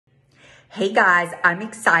Hey guys, I'm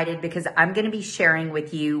excited because I'm going to be sharing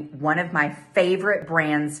with you one of my favorite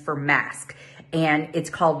brands for mask, and it's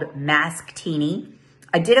called Masktini.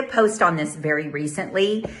 I did a post on this very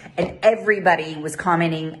recently and everybody was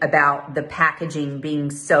commenting about the packaging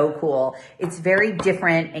being so cool. It's very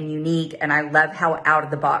different and unique, and I love how out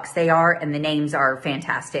of the box they are, and the names are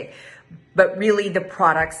fantastic. But really the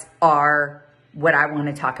products are what I want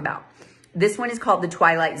to talk about. This one is called the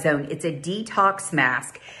Twilight Zone. It's a detox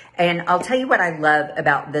mask. And I'll tell you what I love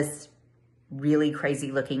about this really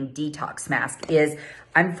crazy looking detox mask is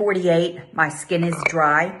I'm 48, my skin is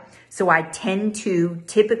dry. So I tend to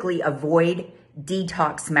typically avoid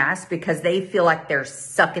detox masks because they feel like they're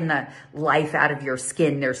sucking the life out of your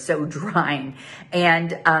skin. They're so drying.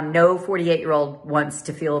 And no 48-year-old wants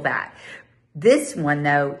to feel that. This one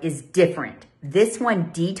though is different. This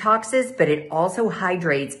one detoxes, but it also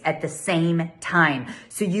hydrates at the same time.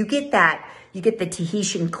 So you get the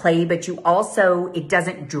Tahitian clay, but it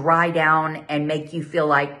doesn't dry down and make you feel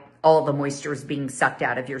like all the moisture is being sucked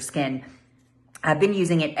out of your skin. I've been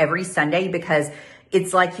using it every Sunday because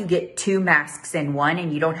it's like you get two masks in one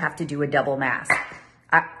and you don't have to do a double mask.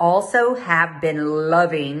 I also have been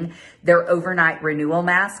loving their overnight renewal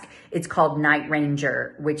mask. It's called Night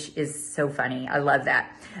Ranger, which is so funny. I love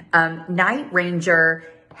that. Night Ranger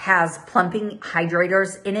has plumping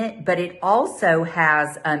hydrators in it, but it also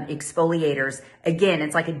has exfoliators. Again,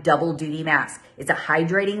 it's like a double duty mask. It's a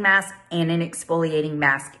hydrating mask and an exfoliating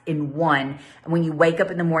mask in one. And when you wake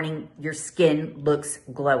up in the morning, your skin looks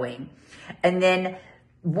glowing. And then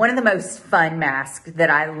one of the most fun masks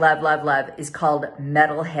that I love, love, love is called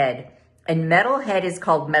Metalhead. And Metalhead is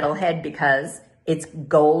called Metalhead because it's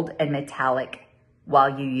gold and metallic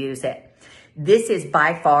while you use it. This is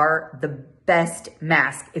by far the best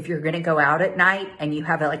mask if you're gonna go out at night and you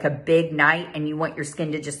have like a big night and you want your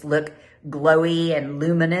skin to just look glowy and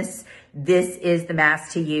luminous. This is the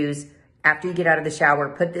mask to use after you get out of the shower.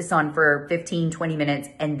 Put this on for 15, 20 minutes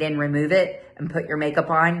and then remove it and put your makeup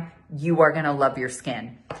on. You are gonna love your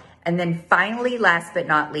skin. And then finally, last but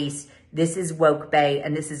not least, this is Woke Bay,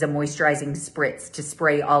 and this is a moisturizing spritz to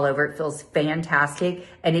spray all over. It feels fantastic,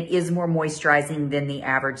 and it is more moisturizing than the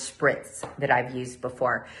average spritz that I've used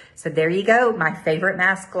before. So there you go, my favorite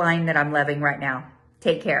mask line that I'm loving right now.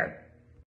 Take care.